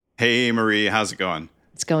Hey, Marie, how's it going?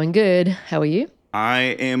 It's going good. How are you?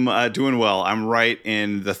 I am doing well. I'm right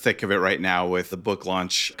in the thick of it right now with the book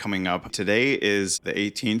launch coming up. Today is the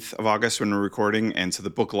 18th of August when we're recording. And so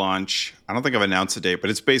the book launch, I don't think I've announced the date,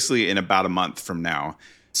 but it's basically in about a month from now.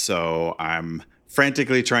 So I'm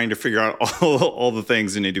frantically trying to figure out all the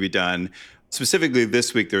things that need to be done. Specifically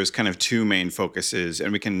this week, there's kind of two main focuses,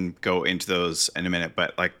 and we can go into those in a minute.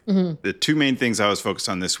 But like the two main things I was focused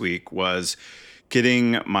on this week was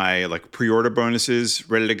getting my like pre-order bonuses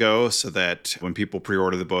ready to go so that when people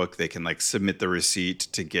pre-order the book, they can like submit the receipt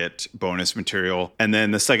to get bonus material. And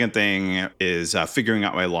then the second thing is figuring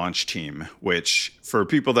out my launch team, which for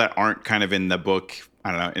people that aren't kind of in the book,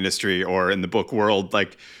 I don't know, industry or in the book world,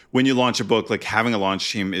 like when you launch a book, like having a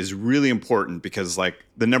launch team is really important because like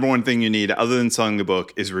the number one thing you need other than selling the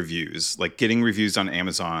book is reviews. Like getting reviews on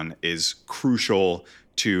Amazon is crucial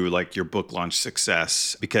to like your book launch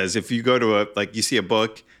success, because if you go to you see a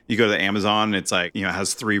book, you go to Amazon and it's like, it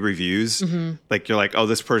has 3 reviews. Like you're like, oh,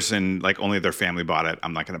 this person, like only their family bought it,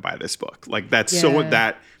 I'm not going to buy this book. Like that's so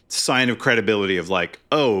that sign of credibility of like,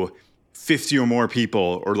 oh, 50 or more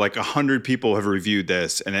people or like 100 people have reviewed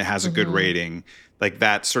this and it has a good rating. Like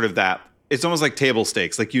that sort of that it's almost like table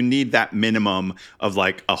stakes. Like you need that minimum of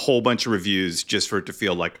like a whole bunch of reviews just for it to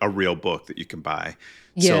feel like a real book that you can buy.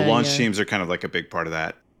 So launch teams are kind of like a big part of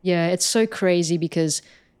that. Yeah, it's so crazy because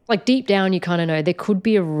like deep down you kind of know there could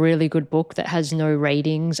be a really good book that has no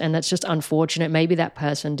ratings, and that's just unfortunate. Maybe that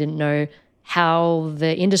person didn't know how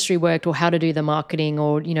the industry worked or how to do the marketing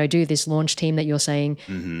or, do this launch team that you're saying.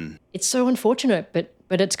 It's so unfortunate, but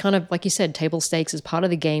it's kind of like you said, table stakes is part of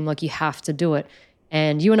the game. Like you have to do it.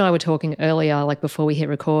 And you and I were talking earlier, like before we hit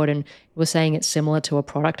record, and we were saying it's similar to a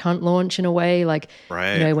product hunt launch in a way. Like,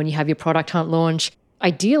 when you have your product hunt launch,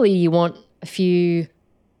 ideally you want a few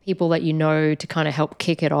people that you know to kind of help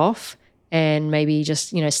kick it off and maybe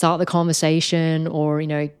just, start the conversation or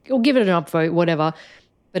give it an upvote, whatever.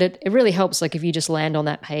 But it really helps, like, if you just land on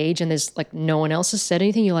that page and there's, like, no one else has said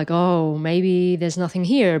anything, you're like, oh, maybe there's nothing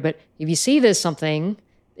here. But if you see there's something,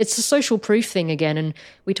 it's the social proof thing again. And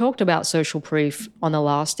we talked about social proof on the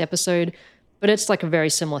last episode, but it's like a very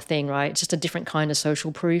similar thing, right? It's just a different kind of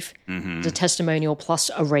social proof. It's a testimonial plus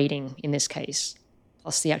a rating in this case,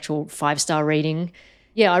 plus the actual 5-star rating.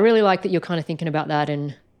 Yeah, I really like that you're kind of thinking about that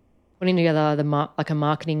and putting together like a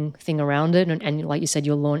marketing thing around it. And like you said,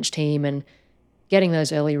 your launch team and getting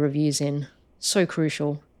those early reviews in, so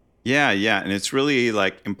crucial. Yeah. And it's really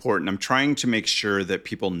like important. I'm trying to make sure that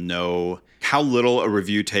people know how little a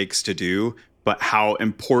review takes to do, but how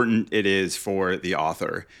important it is for the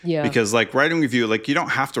author. Yeah. Because like writing review, like you don't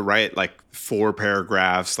have to write like 4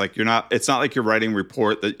 paragraphs. Like it's not like you're writing a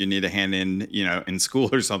report that you need to hand in, in school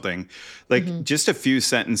or something. Like just a few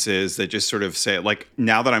sentences that just sort of say, like,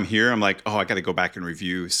 now that I'm here, I'm like, oh, I got to go back and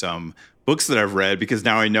review some books that I've read because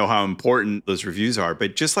now I know how important those reviews are.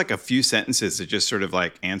 But just like a few sentences that just sort of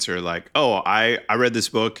like answer like, oh, I read this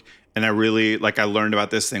book and I really like, I learned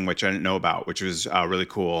about this thing, which I didn't know about, which was really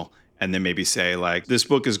cool. And then maybe say like, this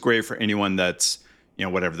book is great for anyone that's,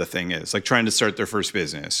 whatever the thing is, like trying to start their first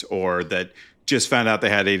business or that just found out they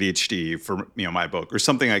had ADHD for, my book or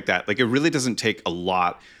something like that. Like it really doesn't take a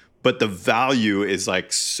lot, but the value is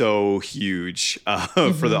like so huge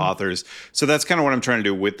for the authors. So that's kind of what I'm trying to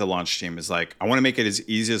do with the launch team is like, I want to make it as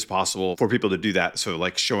easy as possible for people to do that. So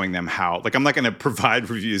like showing them how, like, I'm not going to provide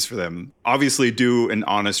reviews for them. Obviously do an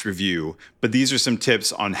honest review, but these are some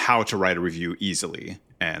tips on how to write a review easily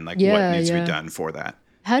and like what needs to be done for that.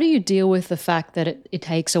 How do you deal with the fact that it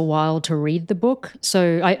takes a while to read the book?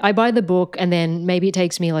 So I buy the book and then maybe it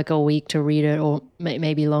takes me like a week to read it or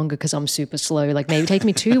maybe longer because I'm super slow. Like maybe it takes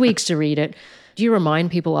me 2 weeks to read it. Do you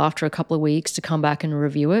remind people after a couple of weeks to come back and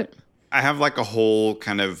review it? I have like a whole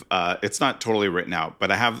kind of, it's not totally written out,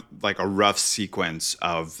 but I have like a rough sequence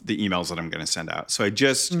of the emails that I'm going to send out. So I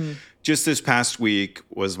just this past week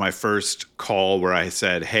was my first call where I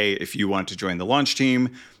said, hey, if you want to join the launch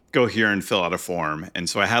team, go here and fill out a form. And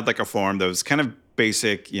so I had like a form that was kind of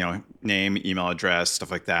basic, name, email address,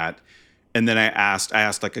 stuff like that. And then I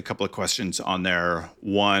asked like a couple of questions on there.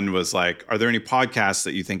 One was like, are there any podcasts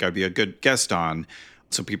that you think I'd be a good guest on?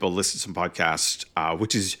 So people listed some podcasts,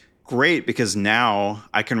 which is great because now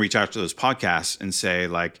I can reach out to those podcasts and say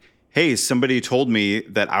like, hey, somebody told me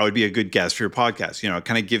that I would be a good guest for your podcast. It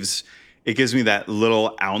kind of gives me that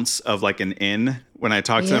little ounce of like an in when I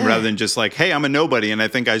talk to them rather than just like, hey, I'm a nobody and I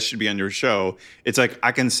think I should be on your show. It's like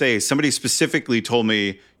I can say somebody specifically told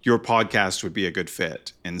me your podcast would be a good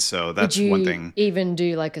fit. And so that's one thing. Would you even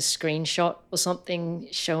do like a screenshot or something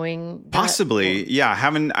showing that? Possibly. Yeah. I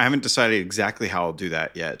haven't decided exactly how I'll do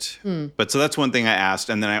that yet. But so that's one thing I asked.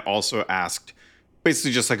 And then I also asked,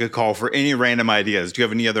 basically just like a call for any random ideas. Do you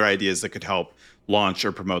have any other ideas that could help launch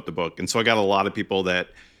or promote the book? And so I got a lot of people that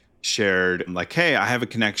shared like, hey, I have a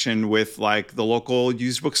connection with like the local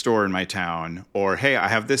used bookstore in my town, or hey, I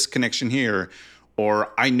have this connection here,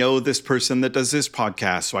 or I know this person that does this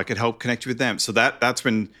podcast, so I could help connect you with them. So that's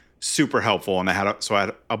been super helpful. And I had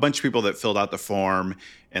a bunch of people that filled out the form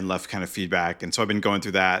and left kind of feedback. And so I've been going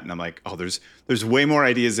through that, and I'm like, oh, there's way more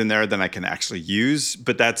ideas in there than I can actually use,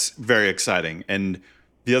 but that's very exciting. And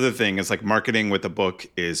the other thing is like marketing with a book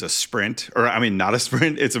is a sprint, or I mean, not a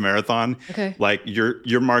sprint, it's a marathon. Okay. Like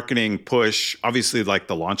your marketing push, obviously like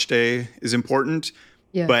the launch day is important,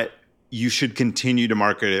 Yeah. but you should continue to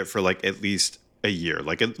market it for like at least a year,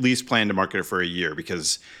 like at least plan to market it for a year,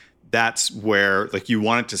 because that's where like you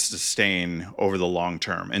want it to sustain over the long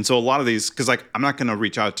term. And so a lot of these, because like I'm not going to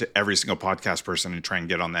reach out to every single podcast person and try and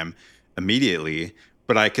get on them immediately,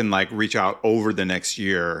 but I can like reach out over the next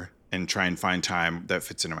year and try and find time that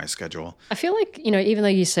fits into my schedule. I feel like, even though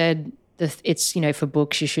you said that it's, for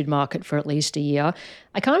books, you should market for at least a year,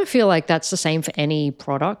 I kind of feel like that's the same for any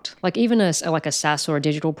product. Like even like a SaaS or a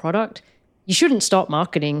digital product, you shouldn't stop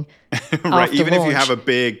marketing Right. after Even launch. if you have a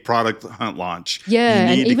big product hunt launch, Yeah, you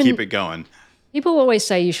and need to even- keep it going. People always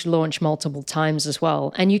say you should launch multiple times as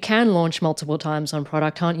well. And you can launch multiple times on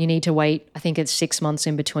Product Hunt. You need to wait, I think it's 6 months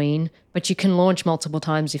in between, but you can launch multiple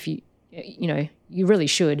times if you really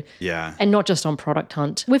should. Yeah. And not just on Product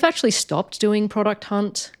Hunt. We've actually stopped doing Product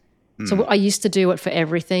Hunt. So I used to do it for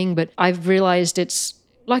everything, but I've realized it's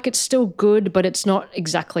still good, but it's not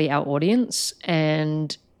exactly our audience,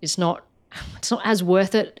 and it's not as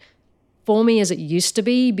worth it for me as it used to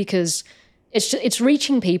be, because it's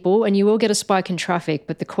reaching people and you will get a spike in traffic,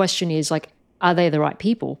 but the question is like, are they the right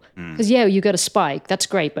people? Because you got a spike, that's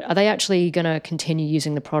great, but are they actually going to continue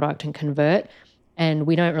using the product and convert? And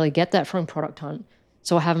we don't really get that from Product Hunt.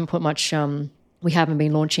 So I haven't put much, we haven't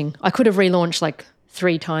been launching. I could have relaunched like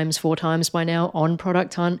 3 times, 4 times by now on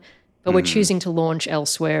Product Hunt, but we're choosing to launch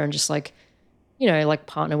elsewhere and just like,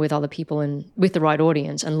 partner with other people and with the right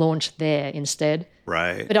audience and launch there instead.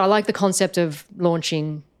 Right. But I like the concept of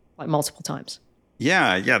launching like multiple times.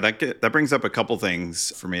 Yeah, that brings up a couple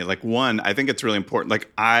things for me. Like one, I think it's really important.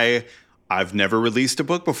 Like I've never released a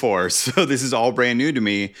book before, so this is all brand new to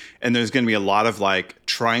me, and there's going to be a lot of like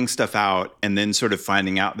trying stuff out and then sort of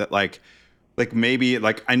finding out that like maybe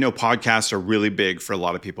like I know podcasts are really big for a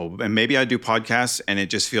lot of people, and maybe I do podcasts and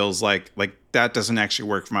it just feels like that doesn't actually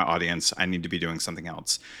work for my audience. I need to be doing something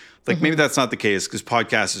else. Like maybe that's not the case because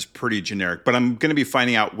podcast is pretty generic, but I'm going to be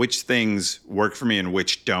finding out which things work for me and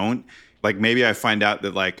which don't. Like maybe I find out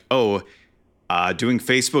that like, doing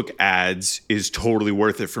Facebook ads is totally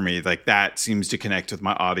worth it for me. Like that seems to connect with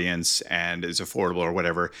my audience and is affordable or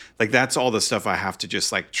whatever. Like that's all the stuff I have to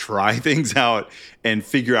just like try things out and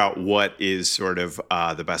figure out what is sort of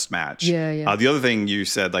the best match. Yeah. The other thing you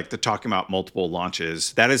said, like the talking about multiple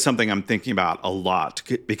launches, that is something I'm thinking about a lot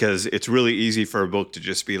because it's really easy for a book to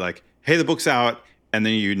just be like, hey, the book's out, and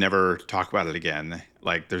then you never talk about it again.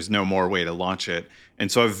 Like there's no more way to launch it.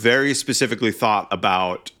 And so I've very specifically thought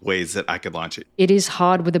about ways that I could launch it. It is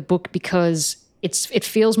hard with a book because it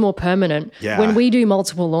feels more permanent. Yeah. When we do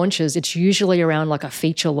multiple launches, it's usually around like a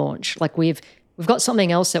feature launch. Like we've got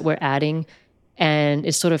something else that we're adding and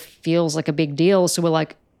it sort of feels like a big deal. So we're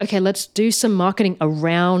like, okay, let's do some marketing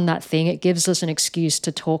around that thing. It gives us an excuse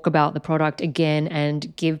to talk about the product again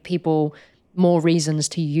and give people more reasons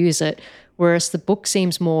to use it. Whereas the book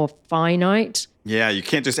seems more finite. Yeah, you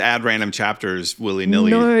can't just add random chapters willy-nilly.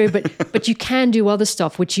 No, but you can do other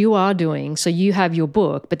stuff, which you are doing. So you have your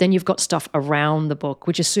book, but then you've got stuff around the book,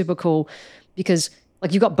 which is super cool because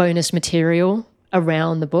like you've got bonus material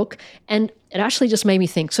around the book. And it actually just made me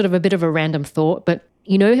think, sort of a bit of a random thought, but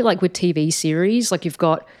like with TV series, like you've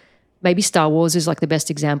got maybe Star Wars is like the best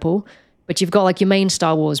example, but you've got like your main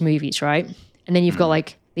Star Wars movies, right? And then you've got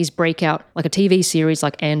like these breakout, like a TV series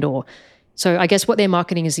like Andor. So I guess what they're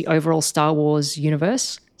marketing is the overall Star Wars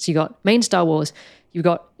universe. So you got main Star Wars, you've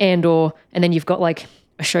got Andor, and then you've got like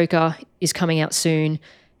Ahsoka is coming out soon.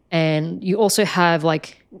 And you also have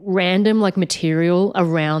like random like material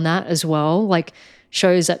around that as well, like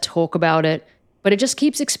shows that talk about it. But it just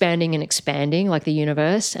keeps expanding and expanding, like the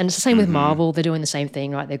universe. And it's the same with Marvel. They're doing the same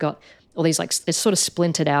thing, right? They've got all these like, it's sort of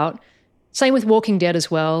splintered out. Same with Walking Dead as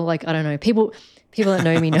well. Like, I don't know, people that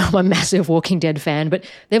know me know I'm a massive Walking Dead fan, but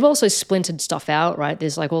they've also splintered stuff out, right?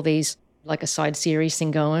 There's like all these, like a side series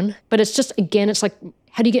thing going. But it's just, again, it's like,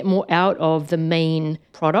 how do you get more out of the main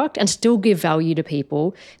product and still give value to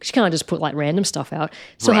people? Because you can't just put like random stuff out.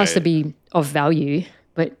 It still has to be of value.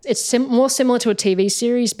 But it's more similar to a TV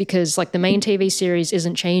series because like the main TV series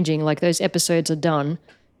isn't changing. Like those episodes are done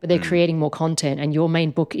but they're creating more content, and your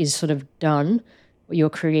main book is sort of done, but you're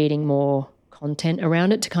creating more content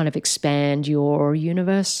around it to kind of expand your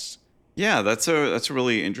universe. Yeah, that's a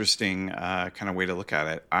really interesting kind of way to look at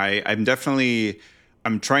it.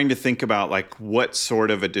 I'm trying to think about like what sort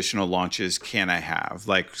of additional launches can I have?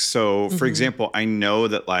 Like, so for example, I know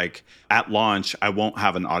that like at launch I won't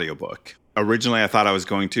have an audiobook. Originally I thought I was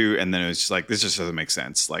going to, and then it was just like, this just doesn't make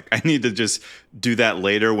sense. Like I need to just do that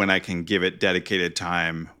later when I can give it dedicated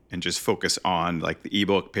time and just focus on like the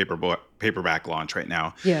ebook, paperback launch right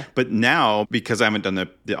now. Yeah. But now, because I haven't done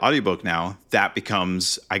the audiobook now, that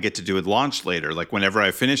becomes, I get to do a launch later. Like whenever I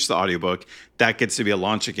finish the audiobook, that gets to be a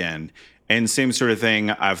launch again. And same sort of thing,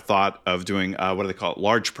 I've thought of doing, what do they call it?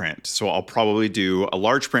 Large print. So I'll probably do a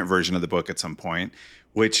large print version of the book at some point,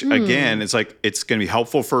 which again, it's like, it's going to be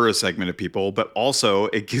helpful for a segment of people, but also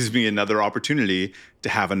it gives me another opportunity to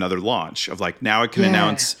have another launch of like, now I can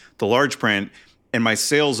announce the large print, and my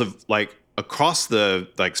sales of like across the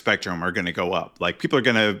like spectrum are going to go up. Like people are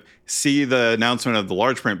going to see the announcement of the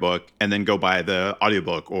large print book and then go buy the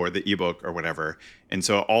audiobook or the ebook or whatever. And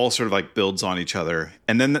so it all sort of like builds on each other.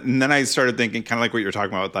 And then I started thinking kind of like what you're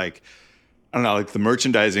talking about, like, I don't know, like the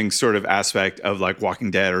merchandising sort of aspect of like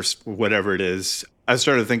Walking Dead or whatever it is. I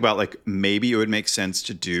started to think about like maybe it would make sense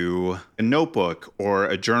to do a notebook or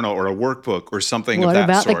a journal or a workbook or something of that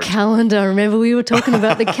What sort. about the calendar? Remember we were talking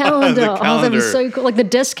about the calendar. The Oh, that was calendar. so cool. Like the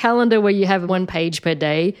desk calendar where you have one page per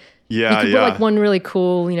day. Yeah, You could yeah. put like one really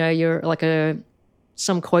cool, you're like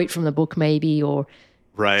some quote from the book maybe, or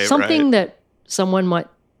Right, something right. that someone might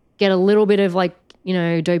get a little bit of like,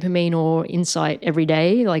 dopamine or insight every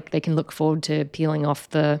day. Like they can look forward to peeling off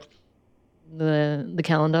the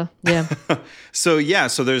calendar. Yeah.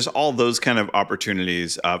 So there's all those kind of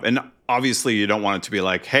opportunities and obviously you don't want it to be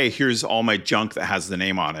like, hey, here's all my junk that has the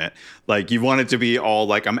name on it. Like you want it to be all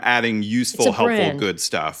like, I'm adding useful, helpful, brand. good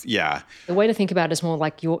stuff. Yeah. The way to think about it is more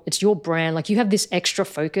like it's your brand. Like you have this Extra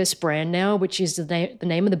Focus brand now, which is the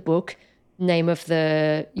name of the book, name of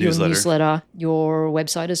your newsletter, your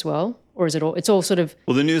website as well. Or is it all? It's all sort of.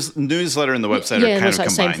 Well, the newsletter and the website are kind of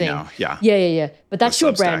combined now. Yeah. Yeah. But that's The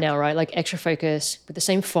your brand Substack. now, right? Like Extra Focus with the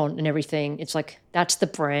same font and everything. It's like that's the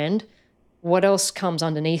brand. What else comes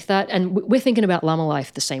underneath that? And we're thinking about Llama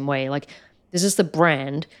Life the same way. Like this is the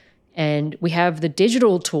brand, and we have the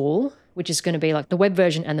digital tool, which is going to be like the web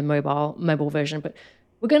version and the mobile version. But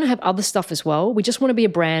we're going to have other stuff as well. We just want to be a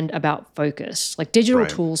brand about focus, like digital Right.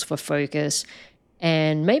 tools for focus.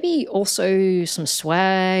 And maybe also some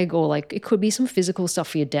swag, or like it could be some physical stuff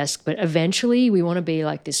for your desk. But eventually we want to be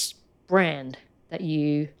like this brand that when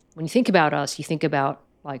you think about us, you think about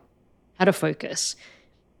like how to focus.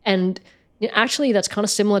 And actually that's kind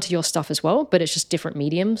of similar to your stuff as well, but it's just different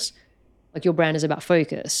mediums. Like your brand is about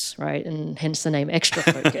focus, right? And hence the name Extra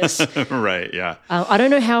Focus. Right. Yeah. I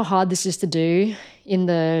don't know how hard this is to do in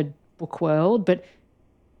the book world, but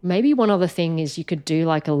maybe one other thing is you could do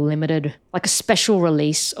like a special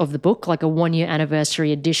release of the book, like a 1-year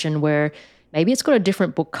anniversary edition where maybe it's got a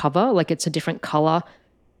different book cover, like it's a different color,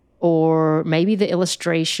 or maybe the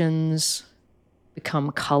illustrations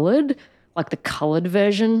become colored, like the colored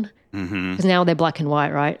version. Because now they're black and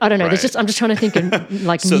white, right? I don't know. Right. I'm just trying to think of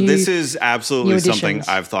like So new. this is absolutely new something editions.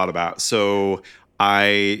 I've thought about. So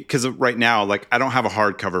because right now, like I don't have a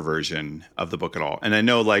hardcover version of the book at all. And I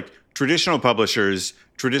know like traditional publishers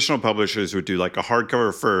would do like a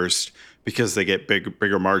hardcover first because they get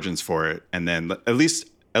bigger margins for it. And then at least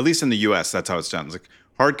in the US, that's how it's done. It's like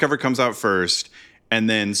hardcover comes out first, and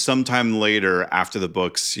then sometime later after the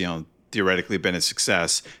book's, theoretically been a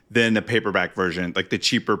success, then the paperback version, like the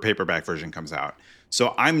cheaper paperback version comes out.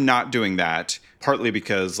 So I'm not doing that, partly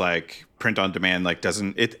because like print on demand like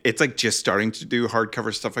it's like just starting to do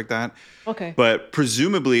hardcover stuff like that. Okay. But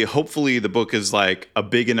presumably, hopefully the book is like a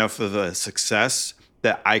big enough of a success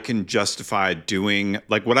that I can justify doing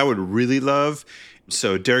like what I would really love.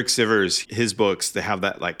 So Derek Sivers, his books, they have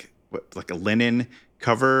that like a linen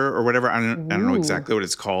cover or whatever. I don't know exactly what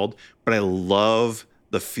it's called, but I love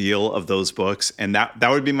the feel of those books. And that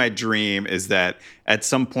would be my dream, is that at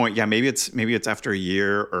some point, maybe it's after a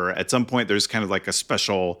year, or at some point there's kind of like a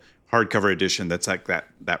special hardcover edition that's like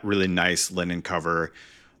that really nice linen cover.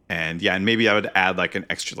 And and maybe I would add like an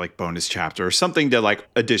extra like bonus chapter or something to like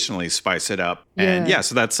additionally spice it up. And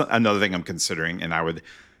so that's another thing I'm considering. And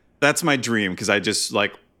that's my dream, because I just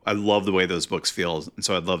like, I love the way those books feel. And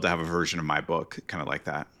so I'd love to have a version of my book kind of like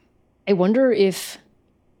that. I wonder if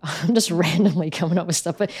I'm just randomly coming up with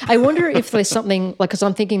stuff, but I wonder if there's something like, because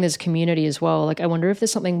I'm thinking there's a community as well. Like, I wonder if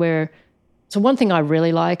there's something where, so one thing I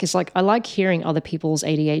really like is like, I like hearing other people's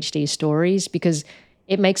ADHD stories because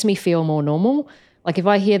it makes me feel more normal. Like if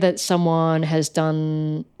I hear that someone has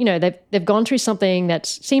done, they've gone through something that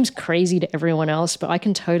seems crazy to everyone else, but I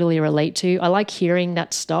can totally relate to. I like hearing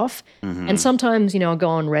that stuff. And sometimes, I'll go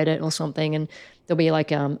on Reddit or something and there'll be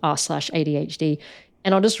like r/ADHD.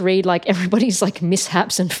 And I'll just read like everybody's like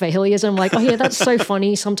mishaps and failures. I'm like, oh yeah, that's so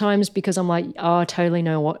funny sometimes because I'm like, oh, I totally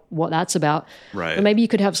know what that's about. Right. But maybe you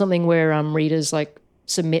could have something where readers like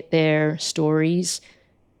submit their stories,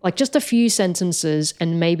 like just a few sentences,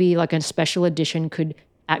 and maybe like a special edition could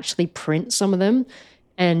actually print some of them.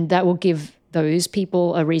 And that will give those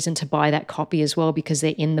people a reason to buy that copy as well because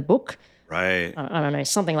they're in the book. Right. I don't know,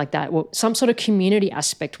 something like that. Well, some sort of community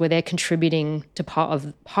aspect where they're contributing to part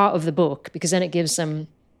of the book, because then it gives them,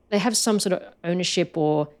 they have some sort of ownership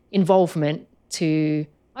or involvement to,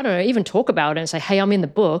 I don't know, even talk about it and say, hey, I'm in the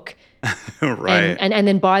book. Right. And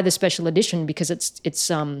then buy the special edition because it's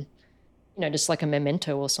just like a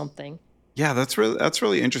memento or something. Yeah, that's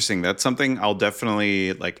really interesting. That's something I'll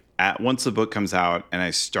definitely like once the book comes out and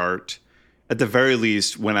I start, at the very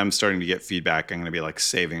least, when I'm starting to get feedback, I'm going to be like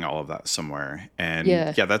saving all of that somewhere. And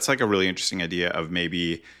yeah, that's like a really interesting idea of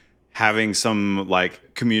maybe having some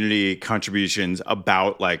like community contributions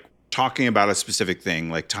about like talking about a specific thing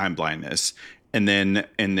like time blindness. And then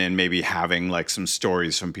maybe having like some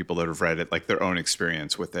stories from people that have read it, like their own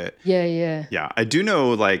experience with it. Yeah. Yeah. I do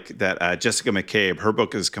know like that Jessica McCabe, her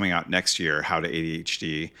book is coming out next year, How to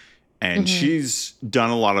ADHD. And she's done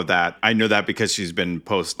a lot of that. I know that because she's been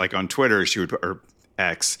like on Twitter, or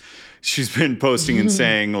X, she's been posting and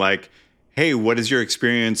saying like, hey, what has your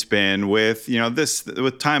experience been with,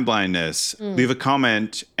 with time blindness? Leave a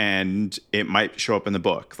comment and it might show up in the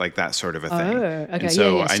book, like that sort of a thing. Oh, okay. And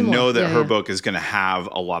so I know that her book book is going to have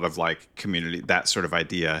a lot of like community, that sort of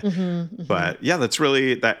idea. But yeah,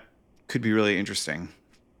 that could be really interesting.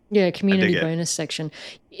 Yeah, community bonus section.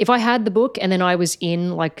 If I had the book and then I was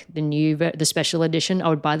in like the special edition, I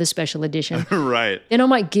would buy the special edition. Right. Then I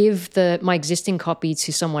might give my existing copy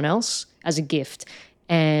to someone else as a gift.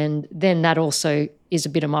 And then that also is a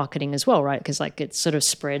bit of marketing as well, right? Because like it sort of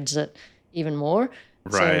spreads it even more.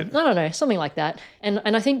 Right. So, I don't know, something like that. And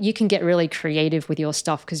I think you can get really creative with your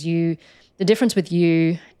stuff because the difference with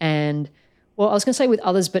you and, well, I was going to say with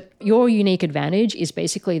others, but your unique advantage is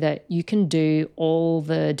basically that you can do all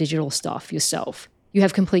the digital stuff yourself. You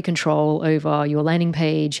have complete control over your landing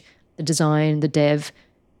page, the design, the dev.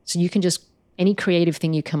 So you can just, any creative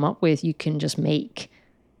thing you come up with, you can just make.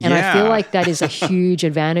 And I feel like that is a huge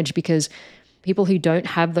advantage because people who don't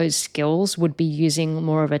have those skills would be using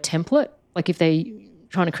more of a template. Like if they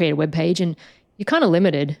trying to create a web page and you're kind of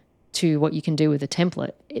limited to what you can do with a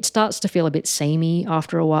template, it starts to feel a bit samey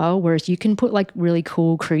after a while, whereas you can put like really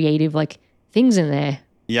cool, creative like things in there.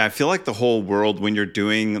 Yeah, I feel like the whole world when you're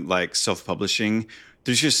doing like self-publishing,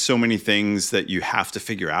 there's just so many things that you have to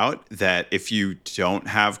figure out that if you don't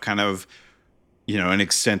have kind of an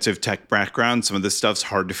extensive tech background, some of this stuff's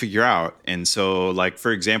hard to figure out. And so like,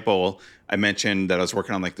 for example, I mentioned that I was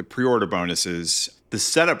working on like the pre-order bonuses. The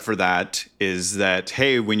setup for that is that,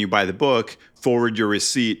 hey, when you buy the book, forward your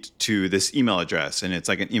receipt to this email address. And it's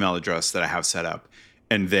like an email address that I have set up.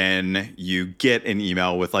 And then you get an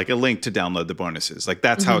email with like a link to download the bonuses. Like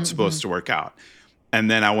that's how it's supposed to work out. And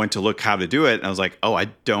then I went to look how to do it. And I was like, oh, I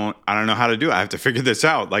don't know how to do it. I have to figure this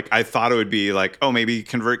out. Like I thought it would be like, oh, maybe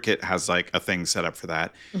ConvertKit has like a thing set up for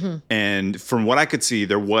that. And from what I could see,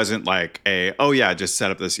 there wasn't like just set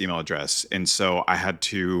up this email address. And so I had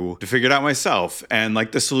to figure it out myself. And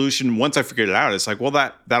like the solution, once I figured it out, it's like, well,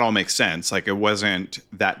 that all makes sense. Like it wasn't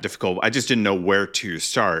that difficult. I just didn't know where to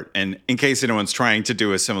start. And in case anyone's trying to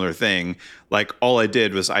do a similar thing, like all I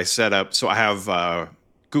did was I set up, so I have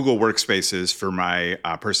Google Workspaces for my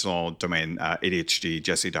personal domain,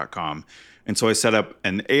 ADHDjesse.com. And so I set up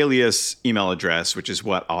an alias email address, which is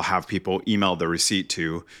what I'll have people email the receipt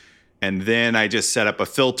to. And then I just set up a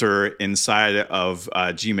filter inside of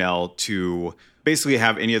Gmail to basically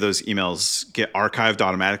have any of those emails get archived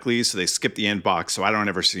automatically. So they skip the inbox, so I don't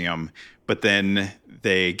ever see them. But then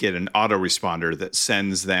they get an autoresponder that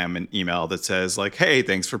sends them an email that says like, hey,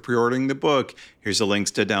 thanks for pre-ordering the book. Here's the links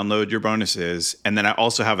to download your bonuses. And then I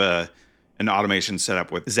also have an automation set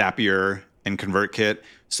up with Zapier and ConvertKit.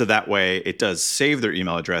 So that way it does save their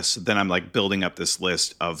email address. So then I'm like building up this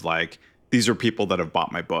list of like, these are people that have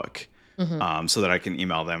bought my book. So that I can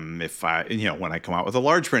email them if when I come out with a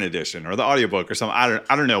large print edition or the audiobook or something.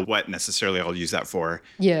 I don't know what necessarily I'll use that for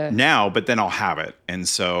now, but then I'll have it. And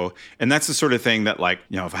so, and that's the sort of thing that like,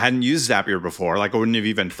 if I hadn't used Zapier before, like I wouldn't have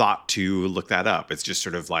even thought to look that up. It's just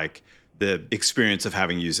sort of like the experience of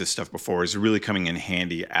having used this stuff before is really coming in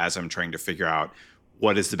handy as I'm trying to figure out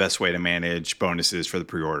what is the best way to manage bonuses for the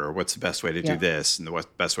pre-order? What's the best way to do this and the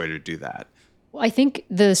best way to do that? I think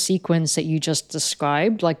the sequence that you just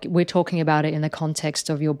described, like we're talking about it in the context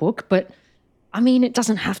of your book, but I mean, it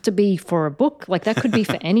doesn't have to be for a book. Like that could be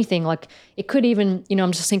for anything. Like it could even,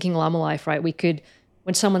 I'm just thinking Llama Life, right? We could,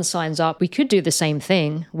 when someone signs up, we could do the same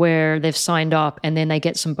thing where they've signed up and then they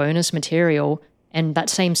get some bonus material, and that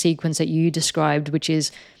same sequence that you described, which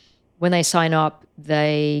is when they sign up,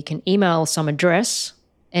 they can email some address,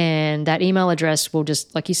 and that email address will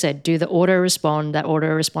just, like you said, do the auto respond. That auto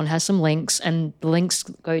respond has some links, and the links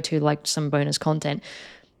go to like some bonus content.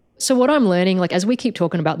 So what I'm learning, like as we keep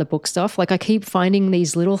talking about the book stuff, like I keep finding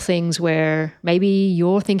these little things where maybe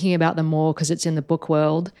you're thinking about them more because it's in the book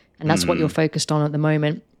world and that's what you're focused on at the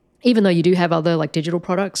moment, even though you do have other like digital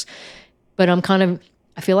products. But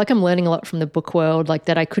I feel like I'm learning a lot from the book world, like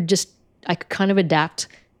that I could kind of adapt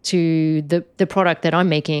to the product that I'm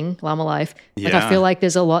making, Llama Life. Like I feel like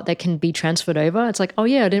there's a lot that can be transferred over. It's like, oh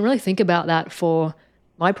yeah, I didn't really think about that for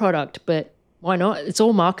my product, but why not? It's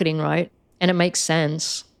all marketing, right? And it makes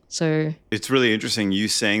sense. So it's really interesting. You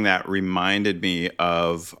saying that reminded me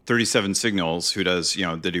of 37 Signals, who does, they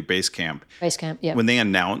do Basecamp. Basecamp, yeah. When they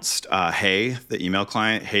announced Hey, the email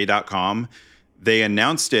client, hey.com, they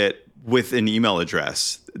announced it with an email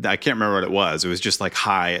address. I can't remember what it was. It was just like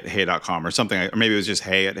hi@hey.com or something, or maybe it was just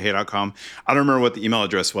hey@hey.com. I don't remember what the email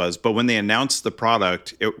address was, but when they announced the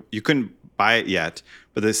product, you couldn't buy it yet,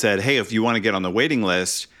 but they said, hey, if you want to get on the waiting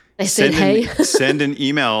list, send an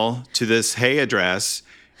email to this Hey address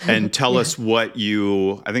and tell us what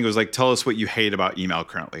I think it was like, tell us what you hate about email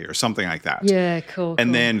currently or something like that. Yeah, cool.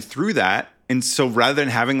 And then through that, and so rather than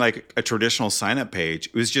having like a traditional sign up page,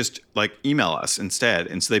 it was just like email us instead.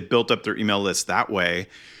 And so they built up their email list that way,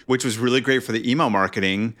 which was really great for the email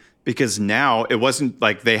marketing, because now it wasn't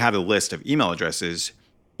like they had a list of email addresses.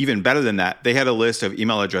 Even better than that, they had a list of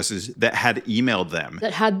email addresses that had emailed them.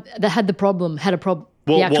 That had the problem, had a problem.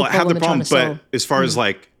 Well, it had the problem, but as far as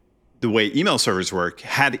like the way email servers work,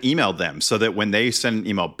 had emailed them so that when they send an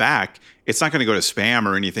email back, it's not going to go to spam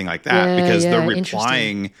or anything like that, because they're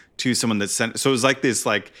replying to someone that sent. So it was like this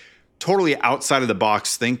like totally outside of the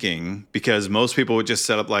box thinking, because most people would just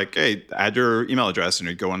set up like, hey, add your email address and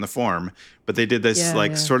it'd go on the form. But they did this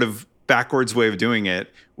sort of backwards way of doing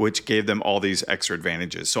it, which gave them all these extra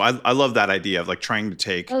advantages. So I love that idea of like trying to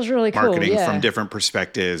take marketing from different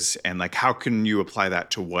perspectives and like, how can you apply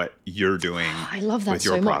that to what you're doing I love that with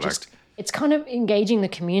your so product? Much. It's kind of engaging the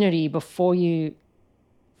community before you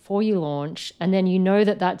launch. And then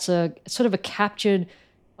that that's a sort of a captured,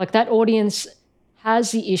 like that audience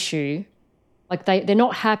has the issue. Like they're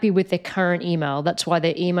not happy with their current email. That's why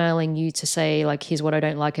they're emailing you to say like, here's what I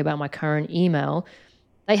don't like about my current email.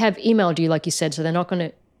 They have emailed you, like you said, so they're not going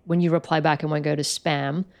to, when you reply back, it won't go to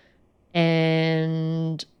spam.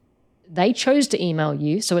 And they chose to email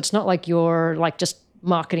you. So it's not like you're like just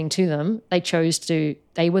marketing to them.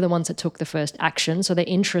 They were the ones that took the first action. So they're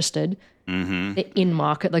interested. Mm-hmm. They're in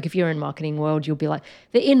market. Like if you're in marketing world, you'll be like,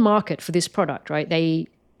 they're in market for this product, right? They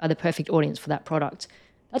are the perfect audience for that product.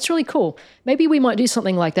 That's really cool. Maybe we might do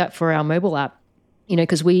something like that for our mobile app,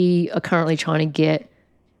 because we are currently trying to get,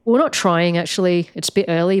 we're not trying actually, it's a bit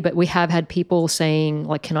early, but we have had people saying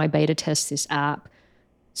like, can I beta test this app?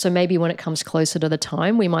 So maybe when it comes closer to the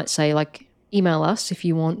time, we might say like, email us if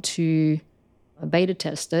you want to beta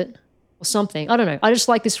test it or something. I don't know. I just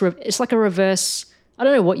like this. It's like a reverse, I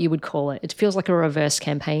don't know what you would call it. It feels like a reverse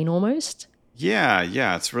campaign almost.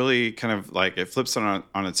 Yeah. It's really kind of like it flips on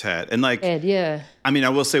its head. And like, yeah. I mean, I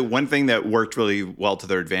will say one thing that worked really well to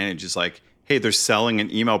their advantage is like, hey, they're selling an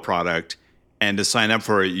email product, and to sign up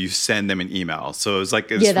for it, you send them an email. So it was like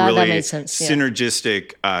this that really made sense,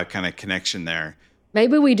 synergistic kind of connection there.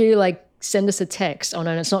 Maybe we do like send us a text. Oh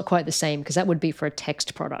no, it's not quite the same, because that would be for a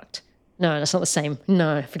text product. No, that's not the same.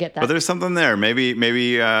 No, forget that. But there's something there. Maybe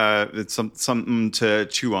it's something to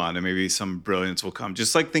chew on, and maybe some brilliance will come.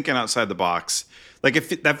 Just like thinking outside the box. Like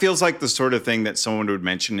if that feels like the sort of thing that someone would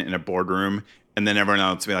mention in a boardroom, and then everyone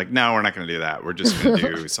else would be like, no, we're not going to do that. We're just going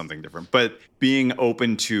to do something different. But being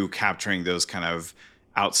open to capturing those kind of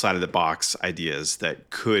outside of the box ideas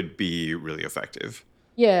that could be really effective.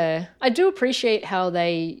 Yeah, I do appreciate how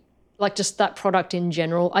they like just that product in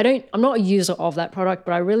general. I'm not a user of that product,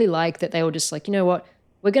 but I really like that they were just like, you know what,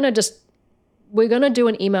 we're going to do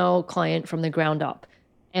an email client from the ground up,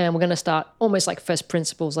 and we're going to start almost like first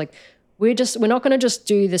principles. Like we're not going to just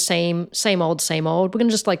do the same old. We're going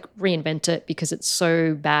to just like reinvent it because it's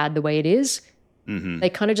so bad the way it is. Mm-hmm. They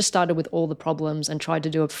kind of just started with all the problems and tried to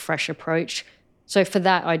do a fresh approach. So for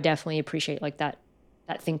that, I definitely appreciate like that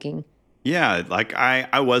thinking. Yeah, like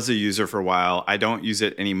I was a user for a while. I don't use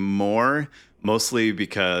it anymore, mostly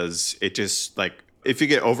because it just like If you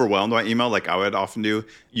get overwhelmed by email, like I would often do,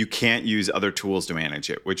 you can't use other tools to manage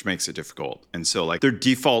it, which makes it difficult. And so like their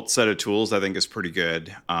default set of tools, I think is pretty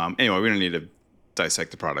good. Anyway, we don't need to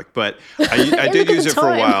dissect the product, but I did use it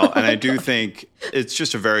for a while. And I do think it's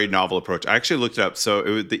just a very novel approach. I actually looked it up.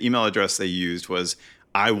 So the email address they used was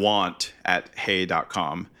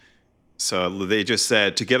iwant@hey.com. So they just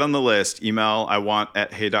said, to get on the list, email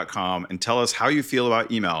iwant@hey.com and tell us how you feel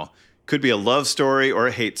about email. Could be a love story or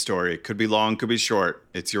a hate story. Could be long, could be short.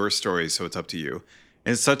 It's your story, so it's up to you.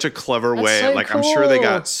 And it's such a clever way. so Like, I'm sure they cool.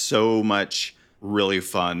 got so much really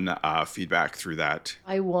fun feedback through that.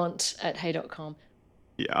 iwant@hey.com.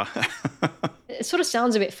 Yeah. It sort of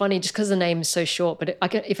sounds a bit funny just because the name is so short, but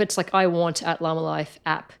if it's like I want at Llama Life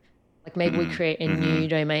app, like maybe we create a new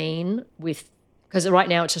domain because right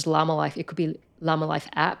now it's just Llama Life. It could be Llama Life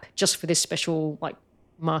app just for this special like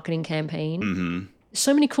marketing campaign.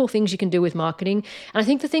 So many cool things you can do with marketing. And I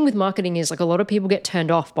think the thing with marketing is like a lot of people get turned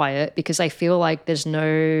off by it because they feel like there's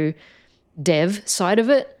no dev side of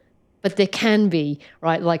it, but there can be,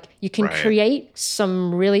 right? Like you can create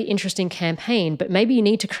some really interesting campaign, but maybe you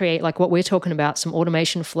need to create like what we're talking about, some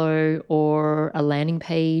automation flow or a landing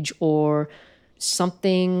page or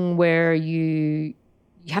something where you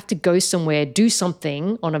have to go somewhere, do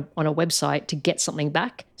something on a website to get something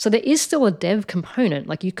back. So there is still a dev component.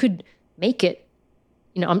 Like you could make it,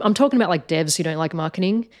 I'm talking about like devs who don't like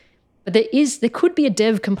marketing, but there could be a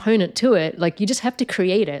dev component to it. Like you just have to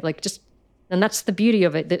create it. And that's the beauty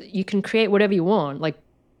of it, that you can create whatever you want. Like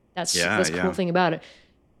that's the cool thing about it.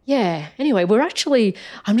 Yeah. Anyway,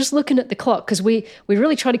 I'm just looking at the clock because we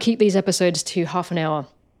really try to keep these episodes to half an hour.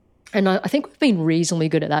 And I think we've been reasonably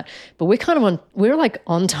good at that, but we're like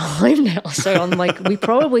on time now. So I'm like, we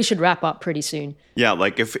probably should wrap up pretty soon. Yeah.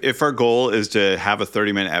 Like if our goal is to have a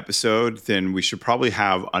 30-minute episode, then we should probably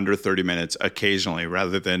have under 30 minutes occasionally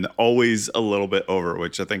rather than always a little bit over,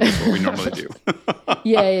 which I think is what we normally do.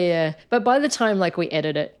 Yeah. But by the time like we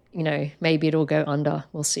edit it, maybe it'll go under.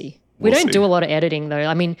 We'll see. We don't do a lot of editing though.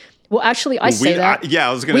 I mean, well, actually, I say that.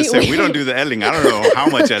 I was going to say we don't do the editing. I don't know how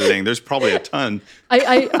much editing. There's probably a ton.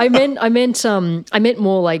 I meant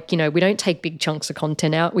more like we don't take big chunks of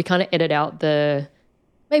content out. We kind of edit out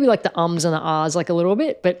maybe like the ums and the ahs like a little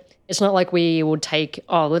bit, but it's not like we would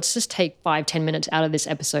let's just take 5-10 minutes out of this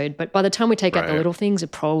episode. But by the time we take out the little things,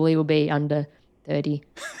 it probably will be under 30.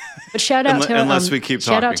 But shout out to unless we keep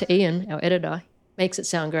talking. Shout out to Ian, our editor. Makes it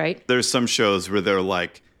sound great. There's some shows where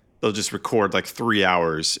they'll just record like 3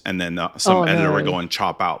 hours and then some editor will go and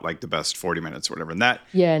chop out like the best 40 minutes or whatever. And that,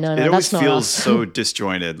 it always feels so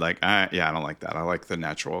disjointed. Like, I don't like that. I like the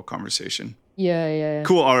natural conversation. Yeah.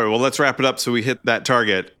 Cool. All right. Well, let's wrap it up so we hit that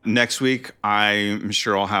target. Next week, I'm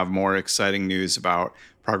sure I'll have more exciting news about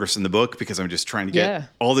progress in the book because I'm just trying to get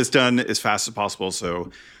all this done as fast as possible.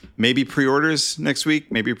 So maybe pre-orders next week,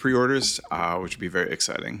 which would be very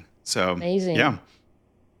exciting. So amazing. Yeah.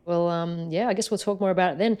 Well, I guess we'll talk more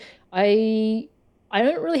about it then. I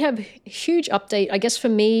don't really have a huge update. I guess for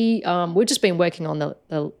me, we've just been working on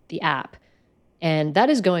the app, and that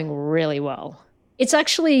is going really well. It's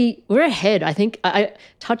actually, we're ahead. I think, I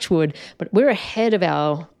touch wood, but we're ahead of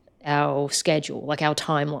our schedule, like our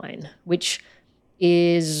timeline, which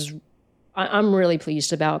is I'm really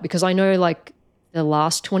pleased about because I know like the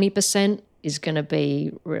last 20% is going to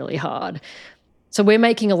be really hard. So we're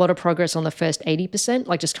making a lot of progress on the first 80%,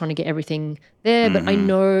 like just trying to get everything there. But I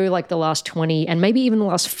know like the last 20 and maybe even the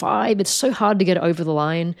last 5, it's so hard to get over the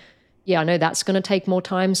line. Yeah, I know that's going to take more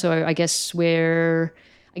time. So I guess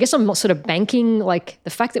I'm sort of banking like the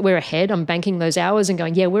fact that we're ahead, I'm banking those hours and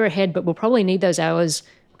going, yeah, we're ahead, but we'll probably need those hours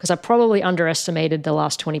because I probably underestimated the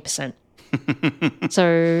last 20%.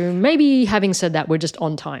 So maybe having said that, we're just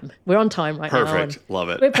on time. We're on time right now. Perfect. Love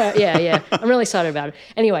it. Yeah. I'm really excited about it.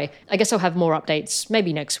 Anyway, I guess I'll have more updates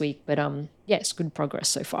maybe next week. But it's good progress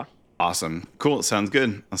so far. Awesome. Cool. Sounds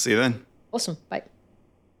good. I'll see you then. Awesome. Bye.